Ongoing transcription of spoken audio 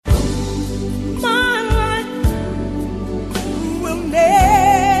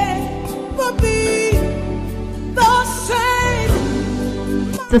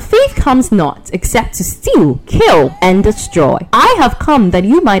The thief comes not except to steal, kill, and destroy. I have come that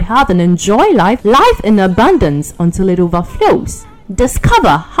you might have and enjoy life in abundance until it overflows. Discover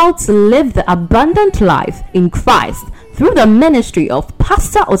how to live the abundant life in Christ through the ministry of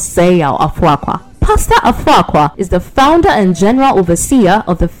Pastor Osei Afuakwa. Pastor Afuakwa is the founder and general overseer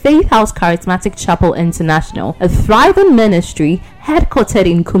of the Faith House Charismatic Chapel International, a thriving ministry headquartered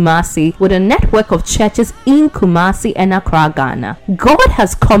in Kumasi with a network of churches in Kumasi and Accra, Ghana. God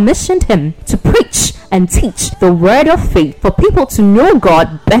has commissioned him to preach and teach the word of faith for people to know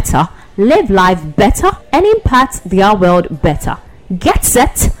God better, live life better, and impact their world better. Get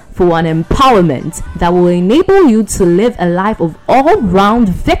set for an empowerment that will enable you to live a life of all-round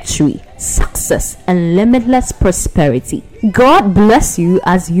victory, success, and limitless prosperity. God bless you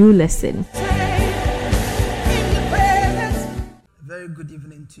as you listen. Very good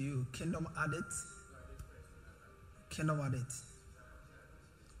evening to you, Kingdom Addicts. Kingdom Addicts.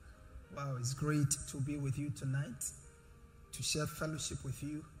 Wow, it's great to be with you tonight, to share fellowship with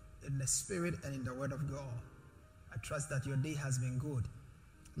you in the Spirit and in the Word of God. I trust that your day has been good.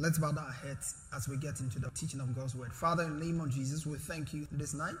 Let's bow our heads as we get into the teaching of God's word. Father, in the name of Jesus, we thank you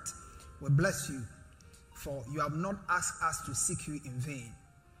this night. We bless you, for you have not asked us to seek you in vain.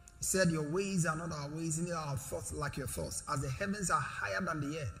 You said your ways are not our ways, neither our thoughts like your thoughts. As the heavens are higher than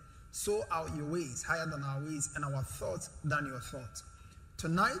the earth, so are your ways higher than our ways, and our thoughts than your thoughts.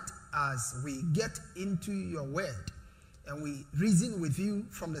 Tonight, as we get into your word and we reason with you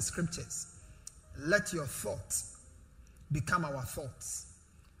from the scriptures, let your thoughts become our thoughts.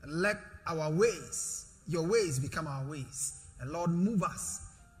 Let our ways, your ways become our ways. And Lord, move us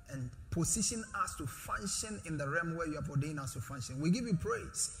and position us to function in the realm where you have ordained us to function. We give you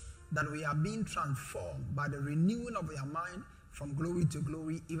praise that we are being transformed by the renewing of your mind from glory to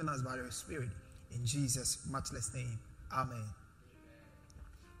glory, even as by your Spirit. In Jesus' matchless name, amen.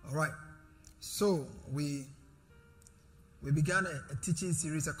 All right. So we began a teaching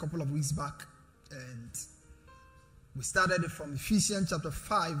series a couple of weeks back, and we started it from Ephesians chapter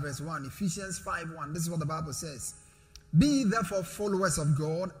 5 verse 1. Ephesians 5:1. This is what the Bible says. Be therefore followers of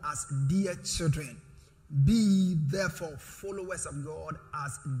God as dear children. Be therefore followers of God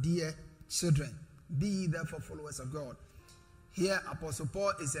as dear children. Be therefore followers of God. Here Apostle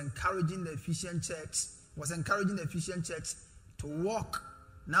Paul is encouraging the Ephesian church, to walk.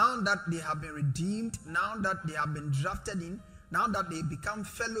 Now that they have been redeemed, now that they have been drafted in, now that they become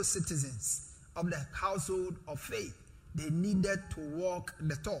fellow citizens of the household of faith, they needed to walk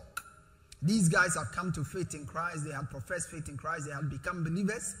the talk. These guys have come to faith in Christ. They have professed faith in Christ. They have become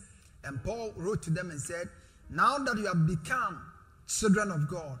believers. And Paul wrote to them and said, now that you have become children of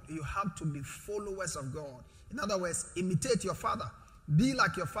God, you have to be followers of God. In other words, imitate your father. Be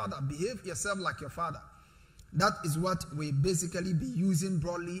like your father. Behave yourself like your father. That is what we basically be using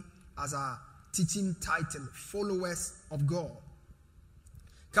broadly as our teaching title, Followers of God.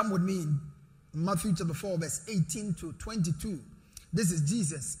 Come with me. Matthew chapter 4 verse 18 to 22. This is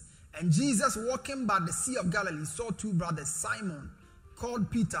Jesus. And Jesus, walking by the Sea of Galilee, saw two brothers, Simon, called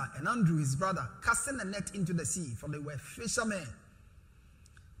Peter, and Andrew his brother, casting a net into the sea, for they were fishermen.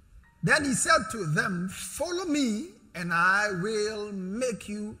 Then he said to them, follow me, and I will make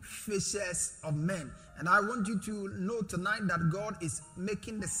you fishers of men. And I want you to know tonight that God is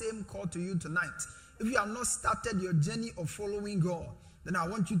making the same call to you tonight. If you have not started your journey of following God, then I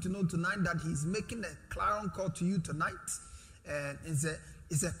want you to know tonight that he's making a clarion call to you tonight. And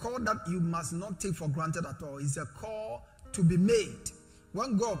it's a call that you must not take for granted at all. It's a call to be made.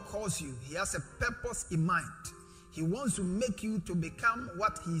 When God calls you, he has a purpose in mind. He wants to make you to become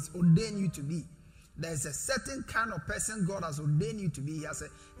what he's ordained you to be. There's a certain kind of person God has ordained you to be. He has a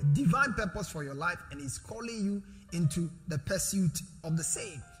divine purpose for your life, and he's calling you into the pursuit of the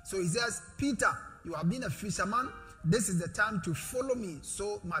same. So he says, Peter, you have been a fisherman. This is the time to follow me,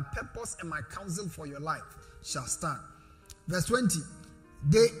 so my purpose and my counsel for your life shall stand. Verse 20,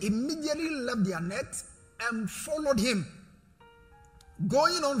 they immediately left their net and followed him.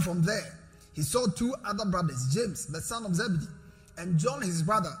 Going on from there, he saw two other brothers, James, the son of Zebedee, and John, his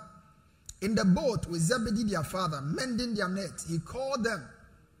brother, in the boat with Zebedee, their father, mending their net. He called them,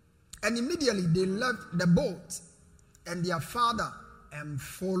 and immediately they left the boat and their father and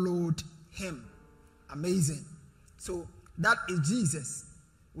followed him. Amazing. So that is Jesus.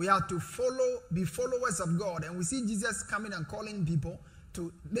 We have to be followers of God. And we see Jesus coming and calling people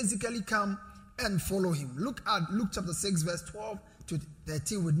to basically come and follow him. Look at Luke chapter 6, verse 12 to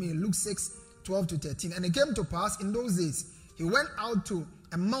 13 with me. Luke 6, 12 to 13. And it came to pass in those days, he went out to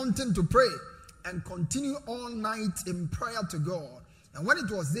a mountain to pray and continue all night in prayer to God. And when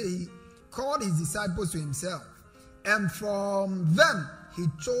it was day, he called his disciples to himself. And from them he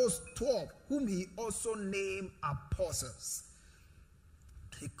chose 12, whom he also named apostles.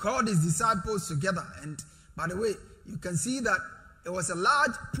 He called his disciples together. And by the way, you can see that it was a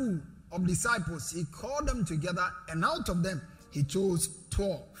large pool of disciples. He called them together, and out of them, he chose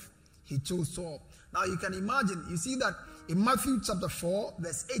 12. He chose 12. Now you can imagine, you see that in Matthew chapter 4,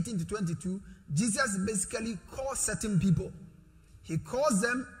 verse 18 to 22, Jesus basically calls certain people. He calls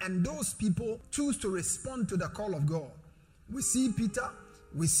them, and those people choose to respond to the call of God. We see Peter,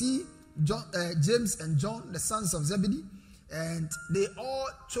 we see James and John, the sons of Zebedee, and they all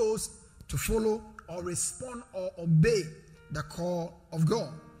chose to follow or respond or obey the call of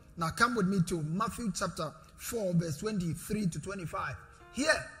God. Now come with me to Matthew chapter 4, verse 23 to 25.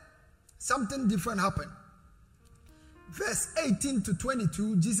 Here, something different happened. Verse 18 to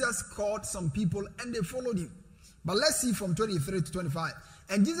 22, Jesus called some people and they followed him. But let's see from 23 to 25.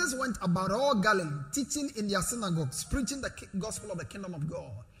 And Jesus went about all Galilee, teaching in their synagogues, preaching the gospel of the kingdom of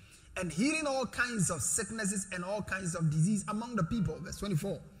God, and healing all kinds of sicknesses and all kinds of disease among the people. Verse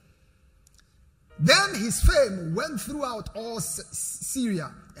 24. Then his fame went throughout all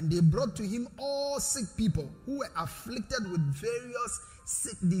Syria, and they brought to him all sick people who were afflicted with various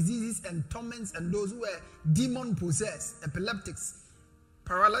sick diseases and torments, and those who were demon-possessed, epileptics,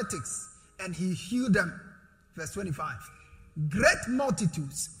 paralytics, and he healed them. Verse 25. Great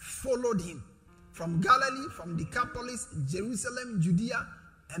multitudes followed him from Galilee, from Decapolis, Jerusalem, Judea,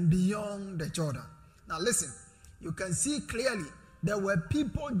 and beyond the Jordan. Now listen, you can see clearly there were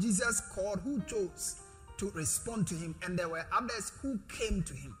people Jesus called who chose to respond to him, and there were others who came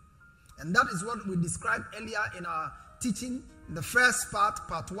to him. And that is what we described earlier in our teaching. In the first part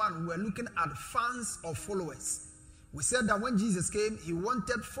 1, we were looking at fans or followers. We said that when Jesus came, he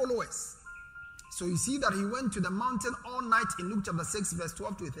wanted followers. So you see that he went to the mountain all night in Luke chapter 6, verse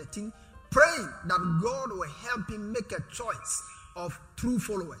 12 to 13, praying that God will help him make a choice of true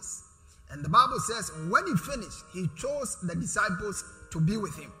followers. And the Bible says when he finished, he chose the disciples to be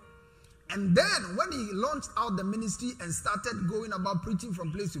with him. And then when he launched out the ministry and started going about preaching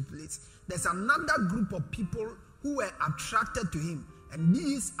from place to place, there's another group of people who were attracted to him. And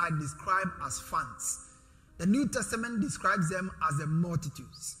these I describe as fans. The New Testament describes them as the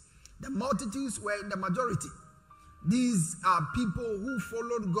multitudes. The multitudes were in the majority. These are people who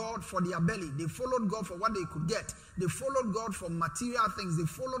followed God for their belly. They followed God for what they could get. They followed God for material things. They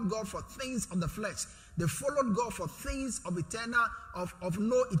followed God for things of the flesh. They followed God for things of eternal, of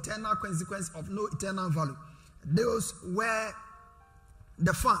no eternal consequence, of no eternal value. Those were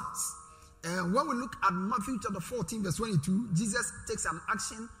the fans. And when we look at Matthew chapter 14, verse 22, Jesus takes an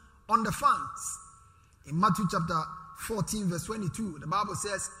action on the fans. In Matthew chapter 14, verse 22, the Bible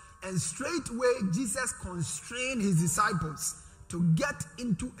says, and straightway Jesus constrained his disciples to get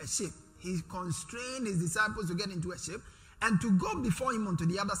into a ship. He constrained his disciples to get into a ship and to go before him onto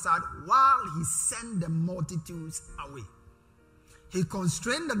the other side while he sent the multitudes away. He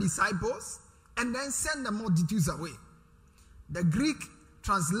constrained the disciples and then sent the multitudes away. The Greek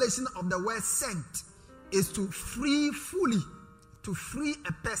translation of the word sent is to free fully, to free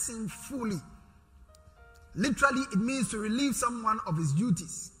a person fully. Literally, it means to relieve someone of his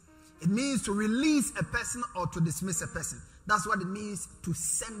duties. It means to release a person or to dismiss a person. That's what it means to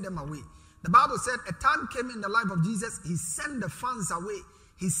send them away. The Bible said a time came in the life of Jesus, he sent the fans away.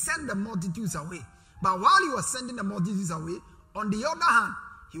 He sent the multitudes away. But while he was sending the multitudes away, on the other hand,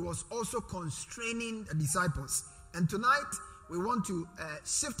 he was also constraining the disciples. And tonight, we want to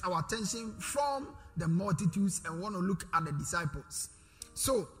shift our attention from the multitudes and want to look at the disciples.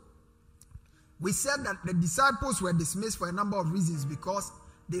 So, we said that the disciples were dismissed for a number of reasons because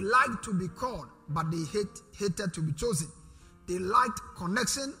they liked to be called, but they hated to be chosen. They liked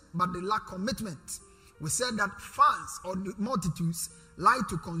connection, but they lacked commitment. We said that fans or multitudes like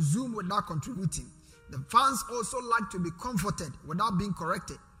to consume without contributing. The fans also like to be comforted without being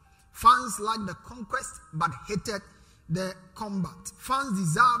corrected. Fans like the conquest, but hated the combat. Fans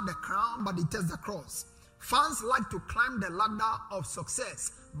deserve the crown, but detest the cross. Fans like to climb the ladder of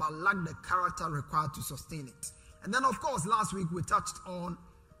success, but lack the character required to sustain it. And then, of course, last week we touched on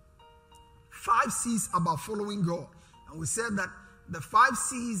 5 C's about following God. And we said that the 5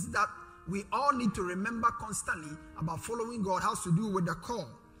 C's that we all need to remember constantly about following God has to do with the call.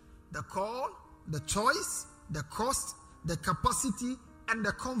 The call, the choice, the cost, the capacity, and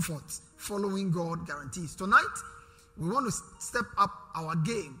the comfort following God guarantees. Tonight, we want to step up our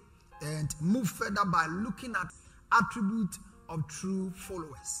game and move further by looking at attributes of true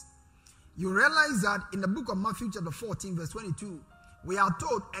followers. You realize that in the book of Matthew chapter 14, verse 22, we are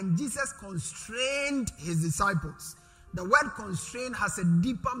told, and Jesus constrained his disciples. The word constrain has a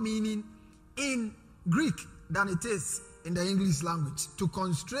deeper meaning in Greek than it is in the English language. To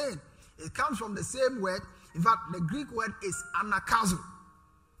constrain. It comes from the same word. In fact, the Greek word is anakazo.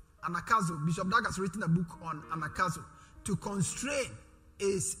 Anakazo. Bishop Dag has written a book on anakazo. To constrain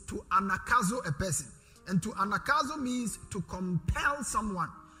is to anakazo a person. And to anakazo means to compel someone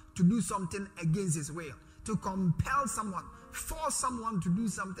to do something against his will. To compel someone, force someone to do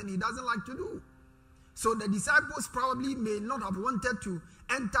something he doesn't like to do. So the disciples probably may not have wanted to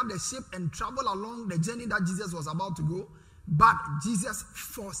enter the ship and travel along the journey that Jesus was about to go, but Jesus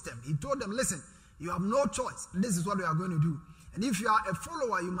forced them. He told them, listen, you have no choice. This is what we are going to do. And if you are a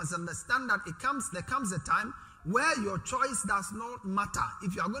follower, you must understand that there comes a time where your choice does not matter.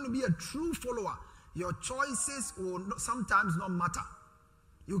 If you are going to be a true follower, your choices will sometimes not matter.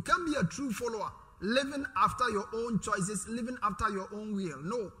 You can't be a true follower living after your own choices, living after your own will.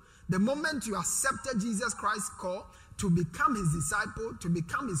 No. The moment you accepted Jesus Christ's call to become his disciple, to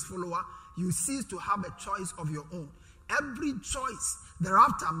become his follower, you cease to have a choice of your own. Every choice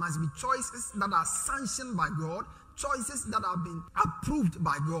thereafter must be choices that are sanctioned by God, choices that have been approved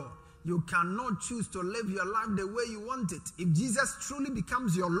by God. You cannot choose to live your life the way you want it. If Jesus truly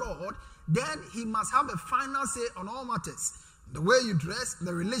becomes your Lord, then he must have a final say on all matters. The way you dress,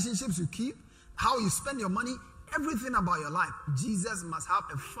 the relationships you keep, how you spend your money, everything about your life. Jesus must have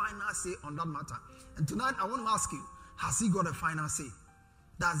a final say on that matter. And tonight I want to ask you, has he got a final say?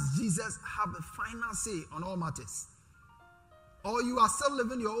 Does Jesus have a final say on all matters? Or you are still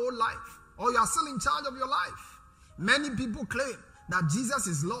living your own life? Or you are still in charge of your life? Many people claim that Jesus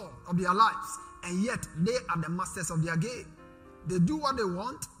is Lord of their lives, and yet they are the masters of their game. They do what they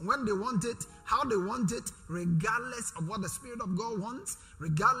want, when they want it, how they want it, regardless of what the Spirit of God wants,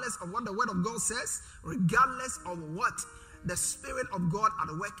 regardless of what the Word of God says, regardless of what the Spirit of God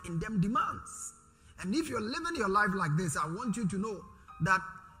at work in them demands. And if you're living your life like this, I want you to know that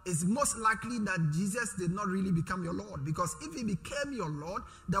it's most likely that Jesus did not really become your Lord. Because if he became your Lord,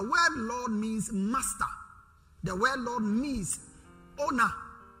 the word Lord means master. The word Lord means owner.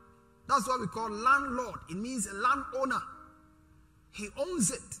 That's what we call landlord. It means landowner. He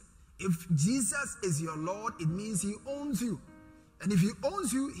owns it. If Jesus is your Lord, it means he owns you. And if he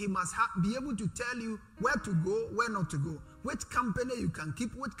owns you, he must be able to tell you where to go, where not to go, which company you can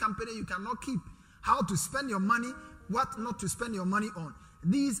keep, which company you cannot keep, how to spend your money, what not to spend your money on.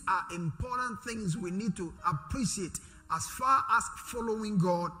 These are important things we need to appreciate as far as following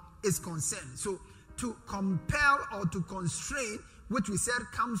God is concerned. So to compel or to constrain, which we said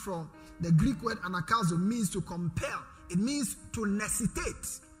comes from the Greek word anakazo, means to compel. It means to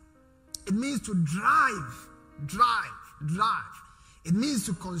necessitate. It means to drive. It means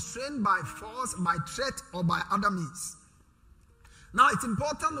to constrain by force, by threat, or by other means. Now, it's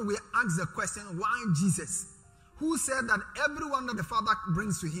important that we ask the question, why Jesus? Who said that everyone that the Father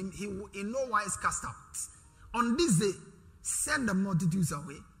brings to him, he will in no wise cast out. On this day, send the multitudes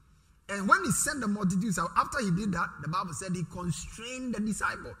away. And when he sent the multitudes out, after he did that, the Bible said he constrained the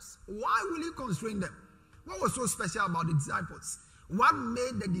disciples. Why will he constrain them? What was so special about the disciples? What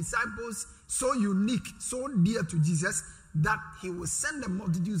made the disciples so unique, so dear to Jesus, that he will send the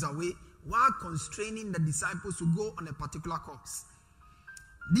multitudes away while constraining the disciples to go on a particular course?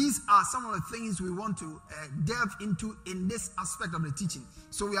 These are some of the things we want to delve into in this aspect of the teaching.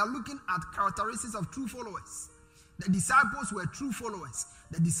 So we are looking at characteristics of true followers. The disciples were true followers.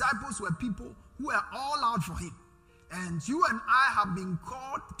 The disciples were people who were all out for him. And you and I have been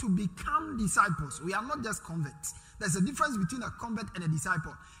called to become disciples. We are not just converts. There's a difference between a convert and a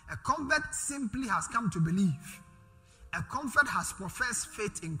disciple. A convert simply has come to believe. A convert has professed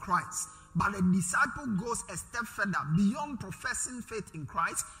faith in Christ. But a disciple goes a step further beyond professing faith in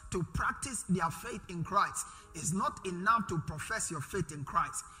Christ to practice their faith in Christ. It's not enough to profess your faith in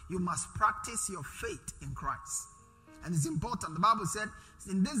Christ. You must practice your faith in Christ. And it's important. The Bible said,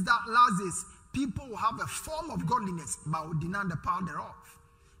 in this last days, people will have a form of godliness, but will deny the power thereof.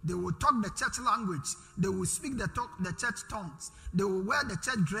 They will talk the church language. They will speak the church tongues. They will wear the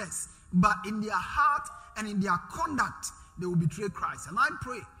church dress. But in their heart and in their conduct, they will betray Christ. And I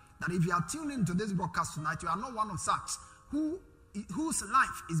pray that if you are tuned into this broadcast tonight, you are not one of such whose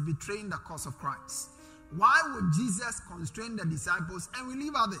life is betraying the cause of Christ. Why would Jesus constrain the disciples and we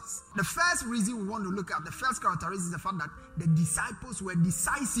leave others? The first reason we want to look at, the first characteristic is the fact that the disciples were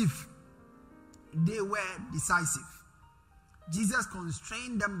decisive. They were decisive. Jesus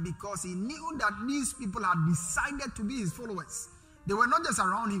constrained them because he knew that these people had decided to be his followers. They were not just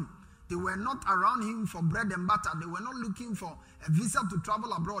around him. They were not around him for bread and butter. They were not looking for a visa to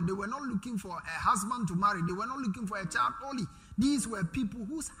travel abroad. They were not looking for a husband to marry. They were not looking for a child only. These were people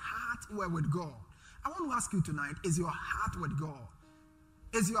whose hearts were with God. I want to ask you tonight, is your heart with God?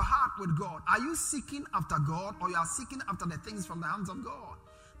 Is your heart with God? Are you seeking after God, or you are seeking after the things from the hands of God?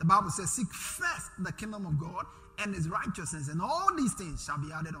 The Bible says, seek first the kingdom of God and his righteousness, and all these things shall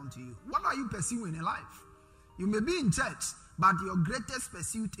be added unto you. What are you pursuing in life? You may be in church, but your greatest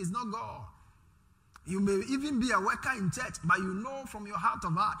pursuit is not God. You may even be a worker in church, but you know from your heart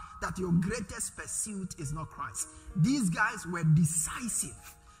of heart that your greatest pursuit is not Christ. These guys were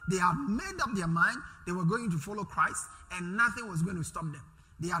decisive. They had made up their mind they were going to follow Christ, and nothing was going to stop them.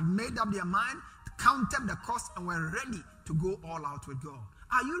 They had made up their mind, counted the cost, and were ready to go all out with God.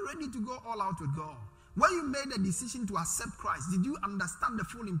 Are you ready to go all out with God? When you made a decision to accept Christ, did you understand the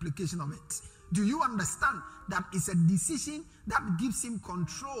full implication of it? Do you understand that it's a decision that gives him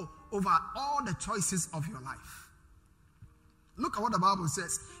control over all the choices of your life? Look at what the Bible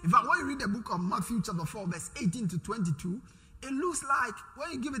says. In fact, when you read the book of Matthew chapter 4, verse 18 to 22, it looks like,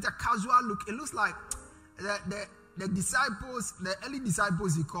 when you give it a casual look, it looks like the disciples, the early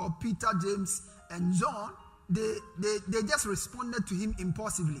disciples he called Peter, James, and John, they just responded to him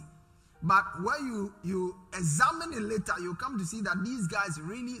impulsively. But when you examine it later, you come to see that these guys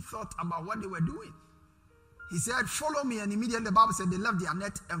really thought about what they were doing. He said, follow me, and immediately the Bible said they left their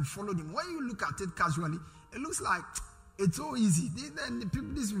net and followed him. When you look at it casually, it looks like it's so easy. These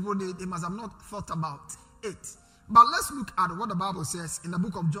people, they must have not thought about it. But let's look at what the Bible says in the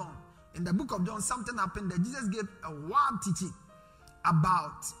book of John. In the book of John, something happened that Jesus gave a wild teaching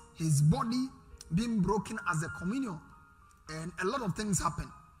about his body being broken as a communion. And a lot of things happened.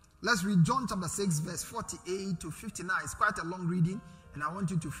 Let's read John chapter 6, verse 48 to 59. It's quite a long reading, and I want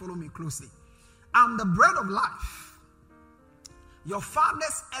you to follow me closely. I'm the bread of life. Your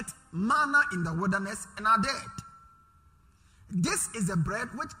fathers ate manna in the wilderness and are dead. This is the bread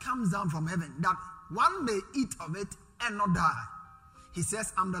which comes down from heaven, that one may eat of it and not die. He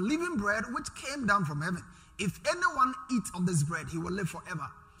says, I'm the living bread which came down from heaven. If anyone eats of this bread, he will live forever.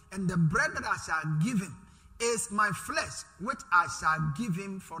 And the bread that I shall give him is my flesh, which I shall give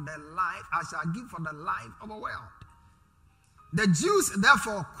him for the life, I shall give for the life of the world. The Jews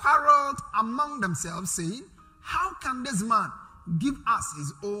therefore quarreled among themselves, saying, how can this man give us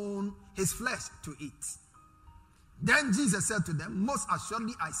his flesh to eat? Then Jesus said to them, most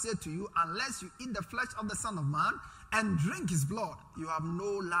assuredly I say to you, unless you eat the flesh of the Son of Man and drink his blood, you have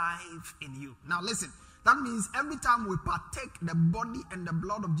no life in you. Now listen, that means every time we partake the body and the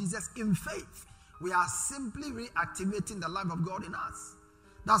blood of Jesus in faith, we are simply reactivating the life of God in us.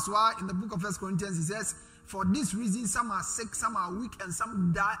 That's why in the book of 1 Corinthians it says, for this reason some are sick, some are weak, and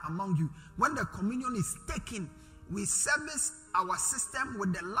some die among you. When the communion is taken, we service our system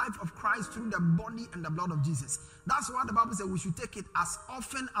with the life of Christ through the body and the blood of Jesus. That's why the Bible says we should take it as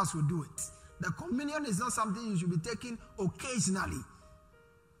often as we do it. The communion is not something you should be taking occasionally.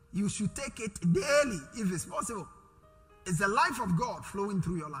 You should take it daily if it's possible. It's the life of God flowing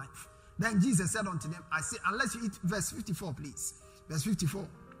through your life. Then Jesus said unto them, I say, unless you eat, verse 54, please. Verse 54.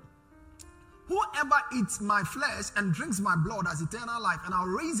 Whoever eats my flesh and drinks my blood has eternal life, and I'll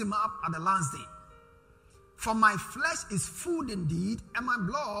raise him up at the last day. For my flesh is food indeed, and my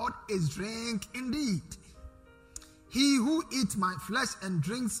blood is drink indeed. He who eats my flesh and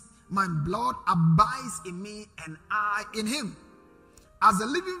drinks my blood abides in me, and I in him. As the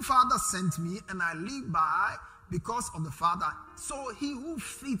living Father sent me, and I live by because of the Father, so he who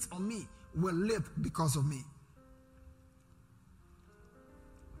feeds on me will live because of me.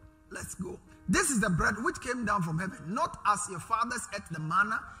 Let's go. This is the bread which came down from heaven, not as your fathers ate the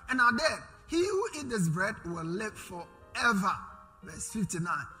manna and are dead. He who eats this bread will live forever. Verse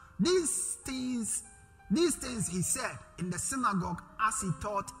 59. These things he said in the synagogue as he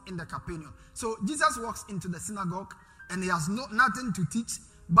taught in the Capernaum. So Jesus walks into the synagogue and he has nothing to teach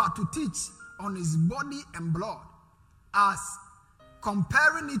but to teach on his body and blood, as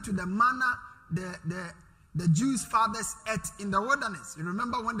comparing it to the manna the Jews' fathers ate in the wilderness. You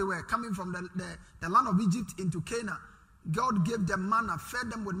remember when they were coming from the land of Egypt into Canaan, God gave them manna,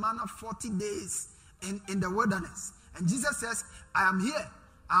 fed them with manna 40 days in the wilderness. And Jesus says, I am here.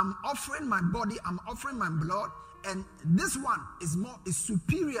 I'm offering my body, I'm offering my blood, and this one is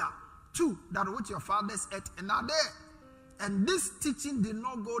superior to that which your fathers ate and are there. And this teaching did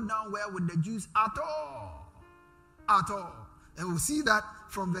not go down well with the Jews at all. At all. And we'll see that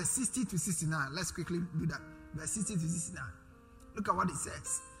from verse 60 to 69. Let's quickly do that. Verse 60 to 69. Look at what it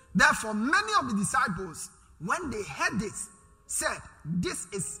says. Therefore, many of the disciples, when they heard this, said, this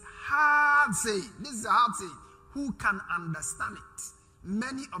is hard saying. This is a hard saying. Who can understand it?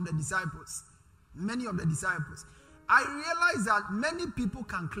 Many of the disciples. I realize that many people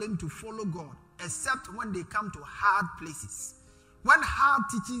can claim to follow God, except when they come to hard places. When hard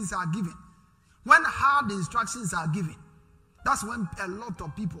teachings are given. When hard instructions are given. That's when a lot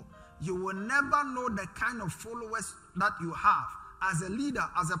of people, you will never know the kind of followers that you have as a leader,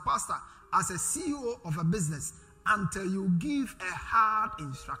 as a pastor, as a CEO of a business, until you give a hard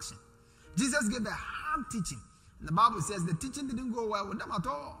instruction. Jesus gave a hard teaching. And the Bible says the teaching didn't go well with them at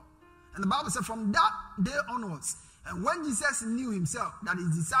all. And the Bible said from that day onwards, and when Jesus knew himself that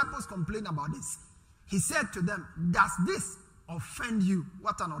his disciples complained about this, he said to them, does this offend you?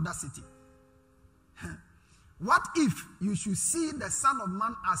 What an audacity. What if you should see the Son of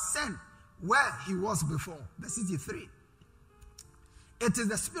Man ascend where he was before? Verse 63. It is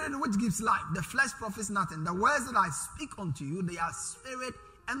the Spirit which gives life. The flesh profits nothing. The words that I speak unto you, they are spirit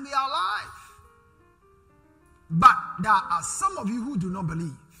and they are life. But there are some of you who do not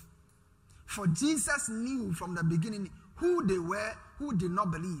believe. For Jesus knew from the beginning who they were, who did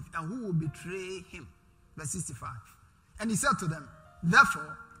not believe, and who will betray him. Verse 65. And he said to them,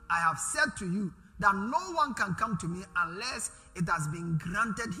 therefore, I have said to you that no one can come to me unless it has been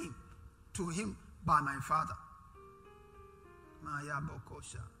granted to him by my Father.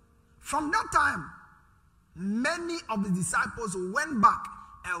 From that time, many of the disciples went back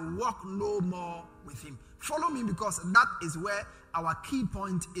and walked no more with him. Follow me, because that is where our key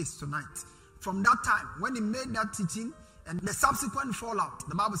point is tonight. From that time, when he made that teaching and the subsequent fallout,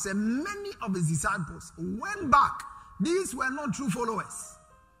 the Bible said many of his disciples went back. These were not true followers.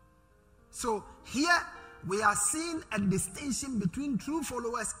 So here we are seeing a distinction between true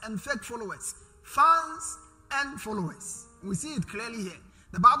followers and fake followers, fans and followers. We see it clearly here.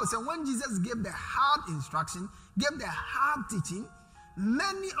 The Bible said when Jesus gave the hard instruction, gave the hard teaching,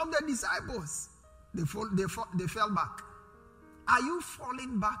 many of the disciples, they fell back. Are you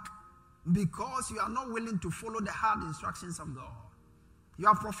falling back because you are not willing to follow the hard instructions of God? You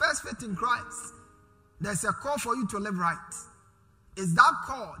have professed faith in Christ. There's a call for you to live right. Is that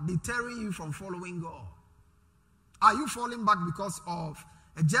call deterring you from following God? Are you falling back because of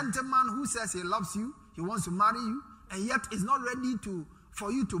a gentleman who says he loves you, he wants to marry you, and yet is not ready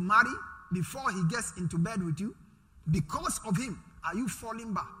for you to marry before he gets into bed with you? Because of him, are you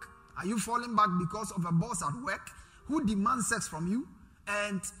falling back? Are you falling back because of a boss at work who demands sex from you,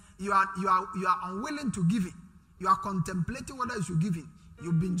 and you are unwilling to give it? You are contemplating whether you should give it.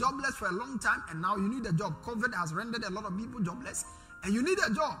 You've been jobless for a long time, and now you need a job. COVID has rendered a lot of people jobless, and you need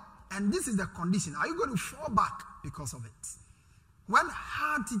a job. And this is the condition. Are you going to fall back because of it? When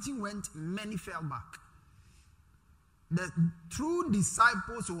hard teaching went, many fell back. The true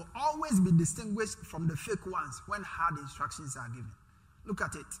disciples will always be distinguished from the fake ones when hard instructions are given. Look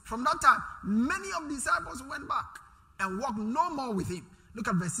at it. From that time, many of the disciples went back and walked no more with him. Look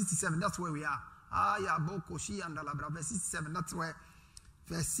at verse 67. That's where we are. Verse 67. That's where.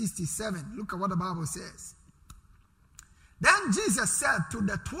 Verse 67. Look at what the Bible says. Then Jesus said to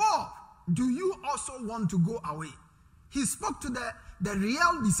the 12, do you also want to go away? He spoke to the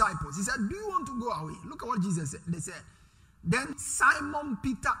real disciples. He said, do you want to go away? Look at what Jesus said. They said, then Simon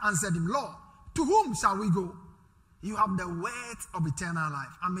Peter answered him, Lord, to whom shall we go? You have the words of eternal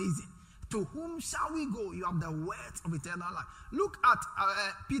life. Amazing. To whom shall we go? You have the words of eternal life. Look at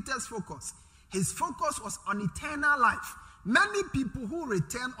Peter's focus. His focus was on eternal life. Many people who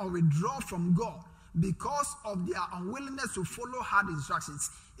return or withdraw from God because of their unwillingness to follow hard instructions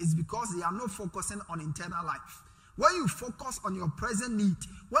is because they are not focusing on eternal life. When you focus on your present need,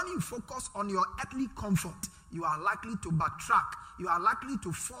 when you focus on your earthly comfort, you are likely to backtrack. You are likely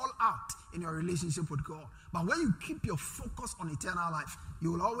to fall out in your relationship with God. But when you keep your focus on eternal life,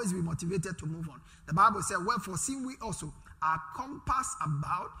 you will always be motivated to move on. The Bible says, wherefore seeing we also are compassed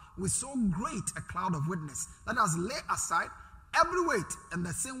about with so great a cloud of witness, let us lay aside every weight and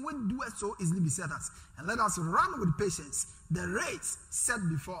the sin which doeth so easily beset us, and let us run with patience the race set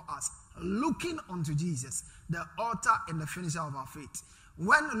before us, looking unto Jesus, the author and the finisher of our faith.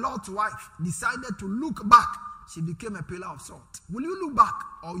 When Lot's wife decided to look back, she became a pillar of salt. Will you look back,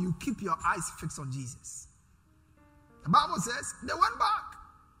 or you keep your eyes fixed on Jesus? The Bible says they went back.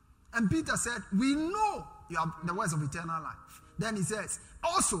 And Peter said, we know you have the words of eternal life. Then he says,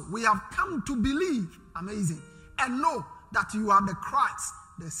 also we have come to believe, amazing, and know that you are the Christ,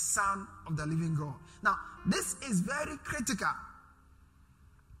 the Son of the living God. Now, this is very critical.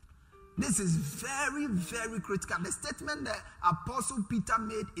 This is very, very critical. The statement that Apostle Peter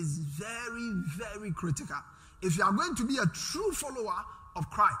made is very, very critical. If you are going to be a true follower of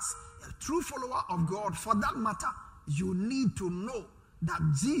Christ, a true follower of God, for that matter, you need to know that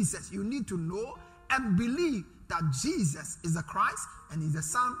Jesus, you need to know and believe that Jesus is the Christ and is the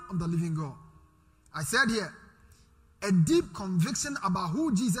Son of the living God. I said here, A deep conviction about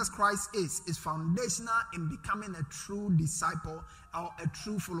who Jesus Christ is foundational in becoming a true disciple or a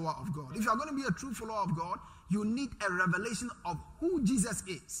true follower of God. If you are going to be a true follower of God, you need a revelation of who Jesus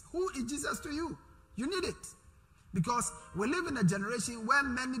is. Who is Jesus to you? You need it. Because we live in a generation where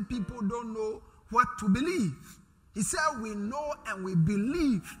many people don't know what to believe. He said, we know and we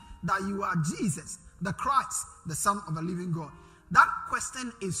believe that you are Jesus, the Christ, the Son of the living God. That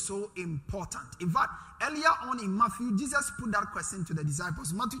question is so important. In fact, earlier on in Matthew, Jesus put that question to the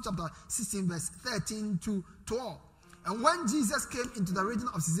disciples. Matthew chapter 16, verse 13 to 12. And when Jesus came into the region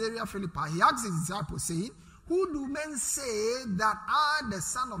of Caesarea Philippi, he asked his disciples, saying, who do men say that I, the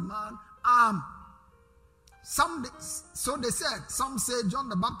Son of Man, am? So they said, some say John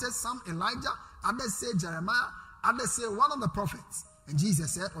the Baptist, some Elijah, others say Jeremiah, others say one of the prophets. And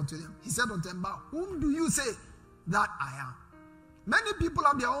Jesus said unto them, he said unto them, but whom do you say that I am? Many people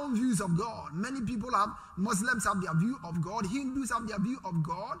have their own views of God. Many people Muslims have their view of God. Hindus have their view of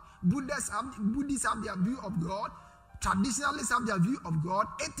God. Buddhists have their view of God. Traditionalists have their view of God.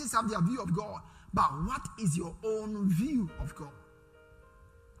 Atheists have their view of God. But what is your own view of God?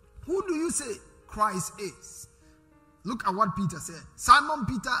 Who do you say Christ is? Look at what Peter said. Simon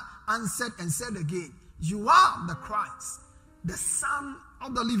Peter answered and said again, you are the Christ, the Son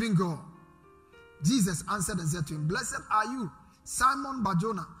of the living God. Jesus answered and said to him, blessed are you, Simon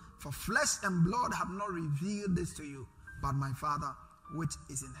Bar-Jonah, for flesh and blood have not revealed this to you, but my Father which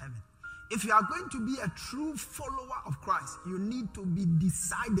is in heaven. If you are going to be a true follower of Christ, you need to be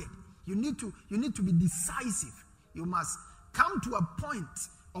decided. You need to be decisive. You must come to a point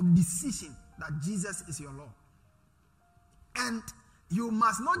of decision that Jesus is your Lord. And you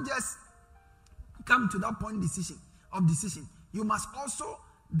must not just come to that point of decision. You must also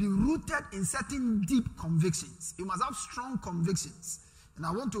be rooted in certain deep convictions. You must have strong convictions. And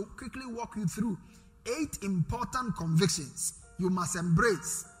I want to quickly walk you through 8 important convictions you must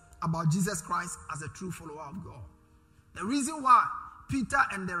embrace about Jesus Christ as a true follower of God. The reason why Peter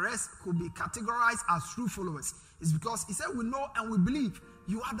and the rest could be categorized as true followers is because he said, we know and we believe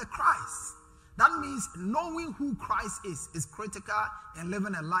you are the Christ. That means knowing who Christ is critical in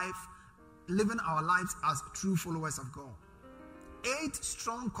living our lives as true followers of God. 8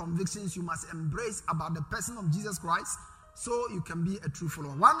 strong convictions you must embrace about the person of Jesus Christ so you can be a true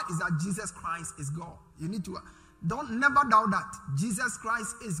follower. One is that Jesus Christ is God. You need to never doubt that Jesus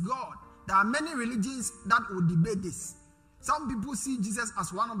Christ is God. There are many religions that will debate this. Some people see Jesus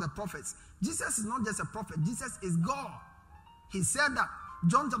as one of the prophets. Jesus is not just a prophet. Jesus is God. He said that.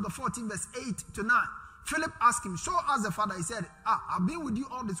 John chapter 14 verse 8 to 9. Philip asked him, show us the Father. He said, I've been with you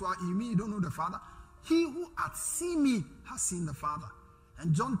all this while. You mean you don't know the Father? He who hath seen me has seen the Father.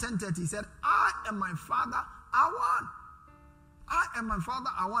 And John 10:30 he said, I and my Father are one. I and my Father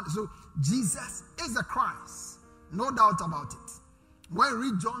are one. So Jesus is the Christ. No doubt about it. When you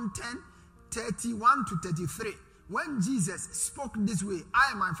read John 10:31 to 33, when Jesus spoke this way,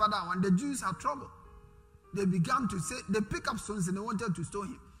 I and my Father are one, the Jews had trouble. They began to say, they pick up stones and they wanted to stone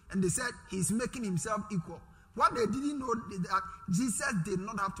him. And they said, he's making himself equal. What they didn't know is that Jesus did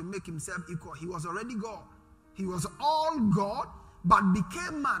not have to make himself equal. He was already God. He was all God, but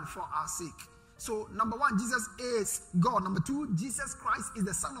became man for our sake. So, number 1, Jesus is God. Number 2, Jesus Christ is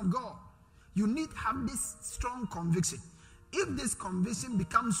the Son of God. You need to have this strong conviction. If this conviction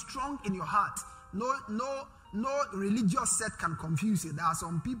becomes strong in your heart, no religious sect can confuse you. There are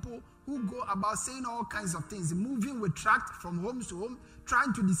some people who go about saying all kinds of things, moving with tract from home to home,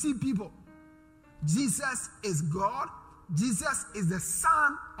 trying to deceive people. Jesus is God. Jesus is the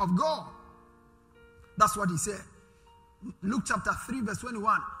Son of God. That's what he said. Luke chapter 3 verse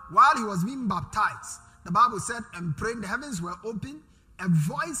 21. While he was being baptized, the Bible said, and prayed, the heavens were open. A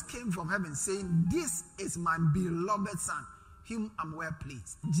voice came from heaven saying, this is my beloved Son, whom I'm well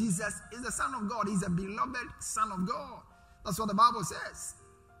pleased. Jesus is the Son of God. He's a beloved Son of God. That's what the Bible says.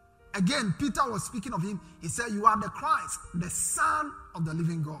 Again, Peter was speaking of him. He said, you are the Christ, the Son of the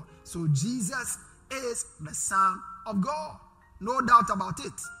living God. So Jesus is the Son of God. No doubt about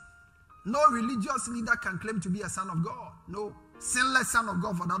it. No religious leader can claim to be a son of God. No. Sinless son of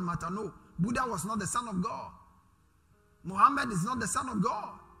God for that matter. No. Buddha was not the Son of God. Muhammad is not the Son of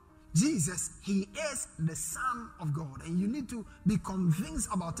God. Jesus, he is the Son of God. And you need to be convinced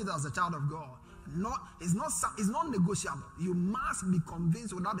about it as a child of God. It's not negotiable. You must be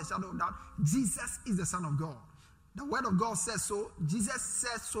convinced without a shadow of doubt. Jesus is the Son of God. The word of God says so. Jesus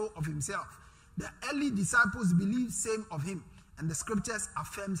says so of himself. The early disciples believed same of him. And the scriptures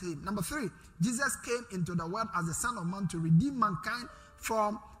affirms him. Number 3, Jesus came into the world as the Son of Man to redeem mankind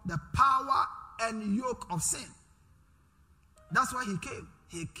from the power and yoke of sin. That's why he came.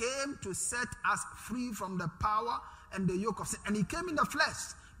 He came to set us free from the power and the yoke of sin. And he came in the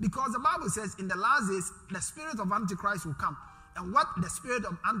flesh because the Bible says in the last days, the spirit of Antichrist will come. And what the spirit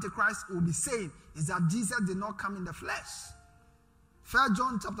of Antichrist will be saying is that Jesus did not come in the flesh. 1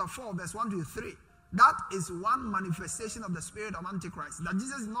 John chapter 4, verse 1 to 3. That is one manifestation of the spirit of Antichrist, that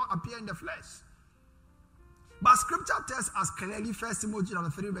Jesus did not appear in the flesh. But scripture tells us clearly, 1 Timothy chapter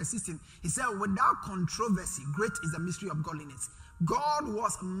 3, verse 16, he said, without controversy, great is the mystery of godliness. God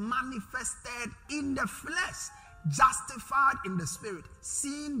was manifested in the flesh, justified in the spirit,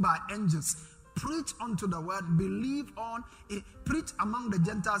 seen by angels, preach unto the word, believe on, preach among the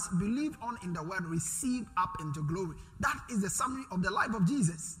Gentiles, believe on in the word, receive up into glory. That is the summary of the life of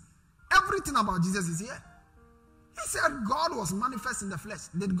Jesus. Everything about Jesus is here. He said God was manifest in the flesh.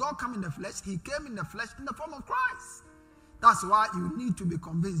 Did God come in the flesh? He came in the flesh in the form of Christ. That's why you need to be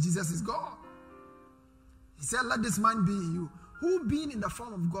convinced Jesus is God. He said, let this mind be in you, who being in the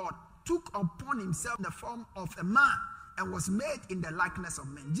form of God, took upon himself the form of a man and was made in the likeness of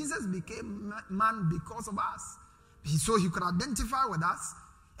men. Jesus became man because of us. So he could identify with us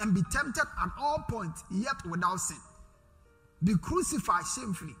and be tempted at all points, yet without sin. Be crucified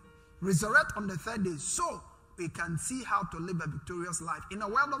shamefully, resurrect on the third day, so we can see how to live a victorious life in a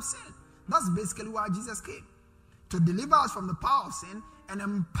world of sin. That's basically why Jesus came. To deliver us from the power of sin and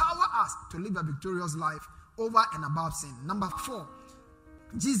empower us to live a victorious life over and above sin. Number 4,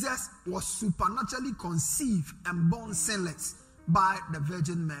 Jesus was supernaturally conceived and born sinless by the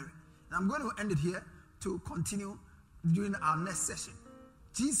Virgin Mary. And I'm going to end it here to continue during our next session.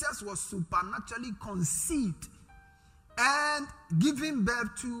 Jesus was supernaturally conceived and given birth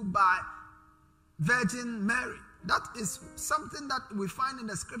to by Virgin Mary. That is something that we find in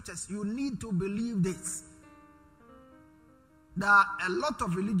the scriptures. You need to believe this. There are a lot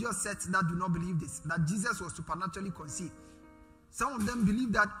of religious sects that do not believe this, that Jesus was supernaturally conceived. Some of them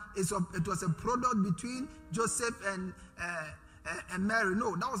believe that it was a product between Joseph and Mary.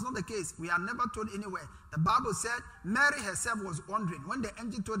 No, that was not the case. We are never told anywhere. The Bible said Mary herself was wondering. When the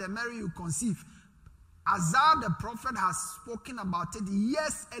angel told her, Mary, you conceive. Isaiah the prophet has spoken about it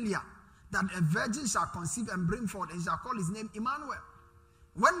years earlier, that a virgin shall conceive and bring forth, and shall call his name Emmanuel.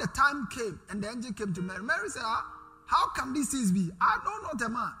 When the time came and the angel came to Mary, Mary said, how can these things be? I know not a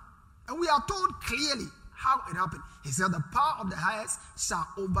man. And we are told clearly how it happened. He said, the power of the highest shall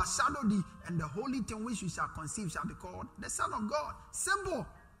overshadow thee, and the holy thing which you shall conceive shall be called the Son of God. Simple.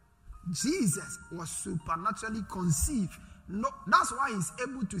 Jesus was supernaturally conceived. No, that's why he's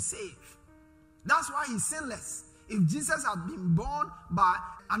able to save. That's why he's sinless. If Jesus had been born by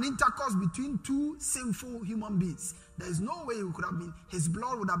an intercourse between two sinful human beings, there is no way he could have been, his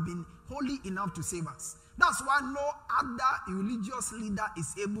blood would have been holy enough to save us. That's why no other religious leader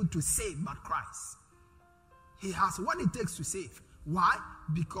is able to save but Christ. He has what it takes to save. Why?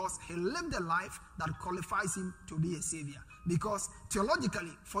 Because he lived a life that qualifies him to be a savior. Because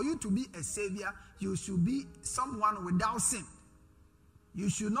theologically, for you to be a savior, you should be someone without sin. You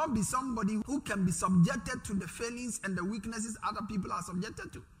should not be somebody who can be subjected to the failings and the weaknesses other people are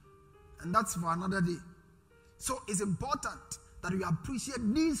subjected to. And that's for another day. So it's important that you appreciate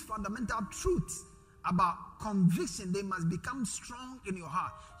these fundamental truths about conviction. They must become strong in your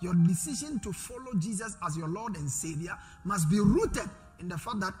heart. Your decision to follow Jesus as your Lord and Savior must be rooted in the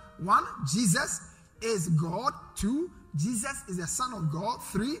fact that 1, Jesus is God. 2, Jesus is the Son of God.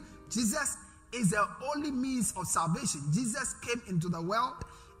 3, Jesus is the only means of salvation. Jesus came into the world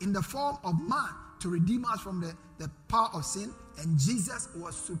in the form of man to redeem us from the power of sin. And Jesus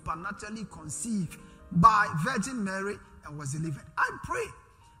was supernaturally conceived by Virgin Mary and was delivered. I pray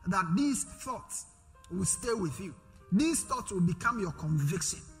that these thoughts will stay with you. These thoughts will become your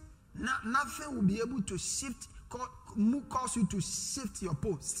conviction. Nothing will be able to cause you to shift your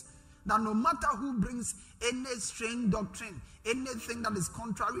post. That no matter who brings any strange doctrine, anything that is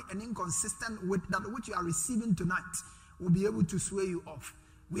contrary and inconsistent with that which you are receiving tonight, will be able to sway you off.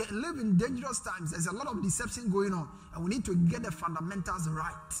 We live in dangerous times. There's a lot of deception going on, and we need to get the fundamentals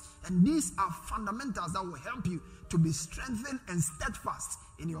right. And these are fundamentals that will help you to be strengthened and steadfast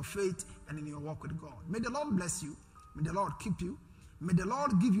in your faith and in your walk with God. May the Lord bless you. May the Lord keep you. May the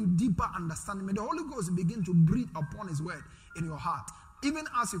Lord give you deeper understanding. May the Holy Ghost begin to breathe upon his word in your heart, even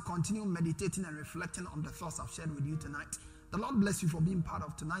as you continue meditating and reflecting on the thoughts I've shared with you tonight. The Lord bless you for being part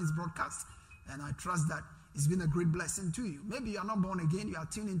of tonight's broadcast, and I trust that it's been a great blessing to you. Maybe you are not born again, you are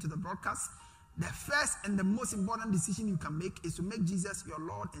tuned into the broadcast. The first and the most important decision you can make is to make Jesus your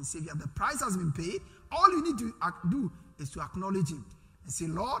Lord and Savior. The price has been paid. All you need to do is to acknowledge him and say,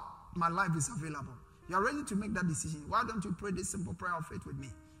 Lord, my life is available. You are ready to make that decision. Why don't you pray this simple prayer of faith with me?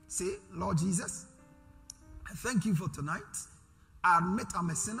 Say, Lord Jesus, I thank you for tonight. I admit I'm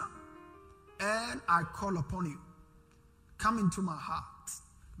a sinner and I call upon you. come into my heart.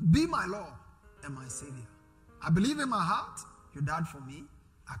 Be my Lord and my Savior. I believe in my heart you died for me.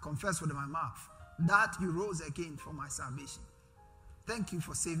 I confess with my mouth that you rose again for my salvation. Thank you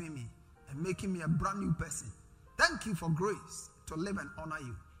for saving me and making me a brand new person. Thank you for grace to live and honor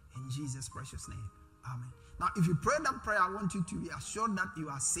you. In Jesus' precious name. Amen. Now, if you pray that prayer, I want you to be assured that you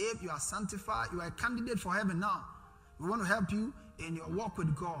are saved, you are sanctified, you are a candidate for heaven now. We want to help you in your walk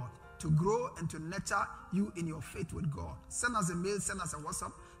with God, to grow and to nurture you in your faith with God. Send us a mail, send us a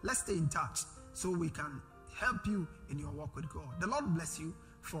WhatsApp. Let's stay in touch so we can help you in your walk with God. The Lord bless you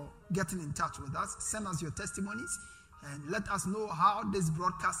for getting in touch with us. Send us your testimonies and let us know how this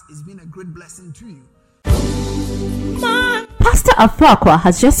broadcast has been a great blessing to you. Pastor Afuaqua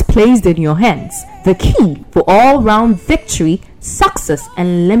has just placed in your hands the key for all-round victory, success,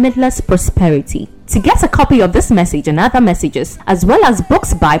 and limitless prosperity. To get a copy of this message and other messages, as well as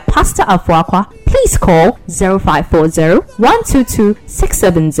books by Pastor Afuaqua, please call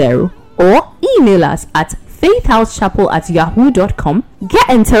 0540-122-670 or email us at faithhousechapel@yahoo.com. Get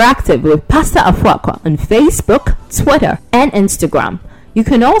interactive with Pastor Afuaqua on Facebook, Twitter, and Instagram. You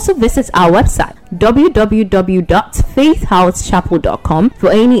can also visit our website www.faithhousechapel.com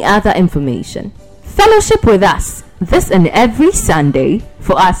for any other information. Fellowship with us this and every Sunday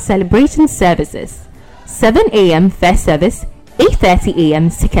for our celebration services: 7 a.m. first service, 8:30 a.m.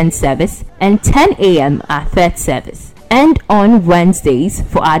 second service, and 10 a.m. our third service. And on Wednesdays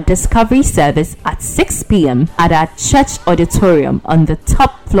for our discovery service at 6 p.m. at our church auditorium on the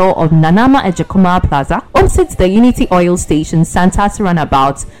top floor of Nanama Ejekumar Plaza, opposite the Unity Oil Station, Santata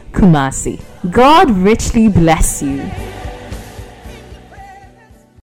Runabout, Kumasi. God richly bless you.